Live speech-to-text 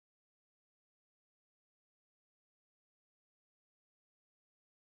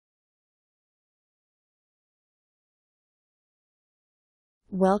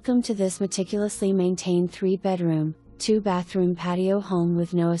Welcome to this meticulously maintained 3-bedroom, 2-bathroom patio home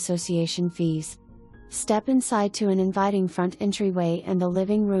with no association fees. Step inside to an inviting front entryway and the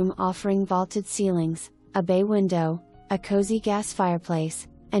living room offering vaulted ceilings, a bay window, a cozy gas fireplace,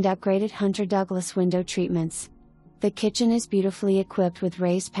 and upgraded Hunter Douglas window treatments. The kitchen is beautifully equipped with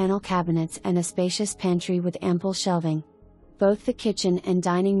raised panel cabinets and a spacious pantry with ample shelving. Both the kitchen and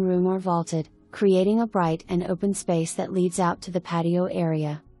dining room are vaulted, creating a bright and open space that leads out to the patio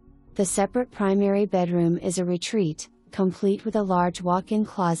area. The separate primary bedroom is a retreat, complete with a large walk-in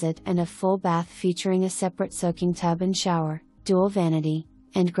closet and a full bath featuring a separate soaking tub and shower, dual vanity,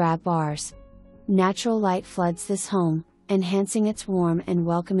 and grab bars. Natural light floods this home, enhancing its warm and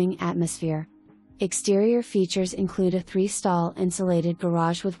welcoming atmosphere. Exterior features include a 3-stall insulated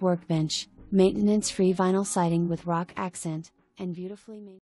garage with workbench, maintenance-free vinyl siding with rock accent, and beautifully maintained